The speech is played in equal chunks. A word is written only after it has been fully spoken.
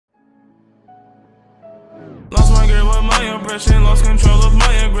Lost my grip with my impression, lost control of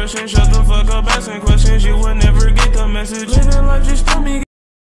my aggression. Shut the fuck up asking questions, you would never get the message. Living life just told me.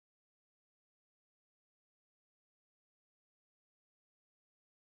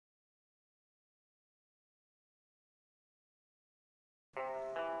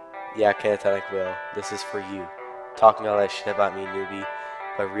 Yeah, Catatonic will. This is for you. Talking all that shit about me, newbie.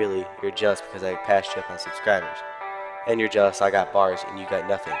 But really, you're jealous because I passed you up on subscribers. And you're jealous I got bars and you got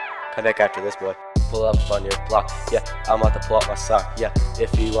nothing. Come back after this, boy. Pull up on your block. Yeah, I'm about to pull out my sock. Yeah,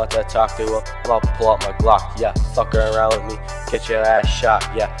 if you want to talk to him, I'm about to pull out my Glock. Yeah, fuck around with me, get your ass shot.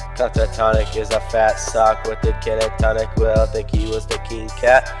 Yeah, Catatonic is a fat sock. What did Catatonic will think he was the king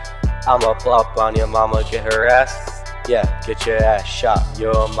cat? I'ma pull up on your mama, get her ass. Yeah, get your ass shot.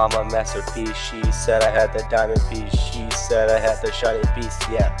 Your mama masterpiece. She said I had the diamond piece. She said I had the shiny piece.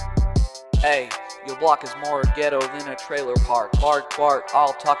 Yeah. Hey, your block is more ghetto than a trailer park. Bark, bark,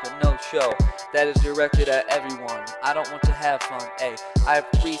 all talk and no show. That is directed at everyone. I don't want to have fun. Hey, I have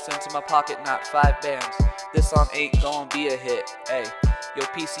 3 cents in my pocket, not 5 bands. This song ain't gonna be a hit. Hey, your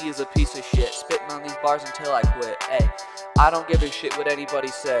PC is a piece of shit. Spitting on these bars until I quit. Hey, I don't give a shit what anybody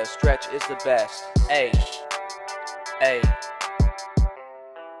says. Stretch is the best. Hey. Hey.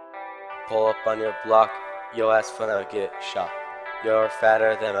 Pull up on your block, yo ass finna get shot. You're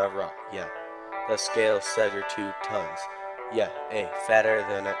fatter than a rock, yeah. The scale said you're 2 tons. Yeah, hey, fatter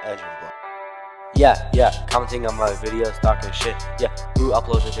than an engine block. Yeah, commenting on my videos, talking shit. Yeah, who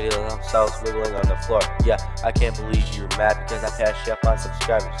uploads the videos themselves wiggling on the floor. Yeah, I can't believe you're mad because I passed you up on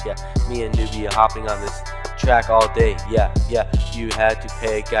subscribers. Yeah, me and Newbie are hopping on this track all day. Yeah, you had to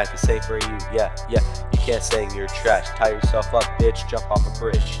pay a guy to say for you. Yeah, you can't sing, you're trash. Tie yourself up, bitch, jump off a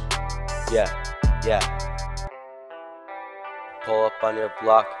bridge. Yeah. Pull up on your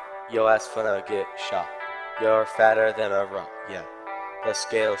block, yo ass finna get shot. You're fatter than a rock, yeah. The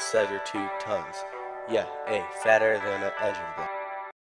scale said you're 2 tons. Yeah, hey, fatter than an engine block.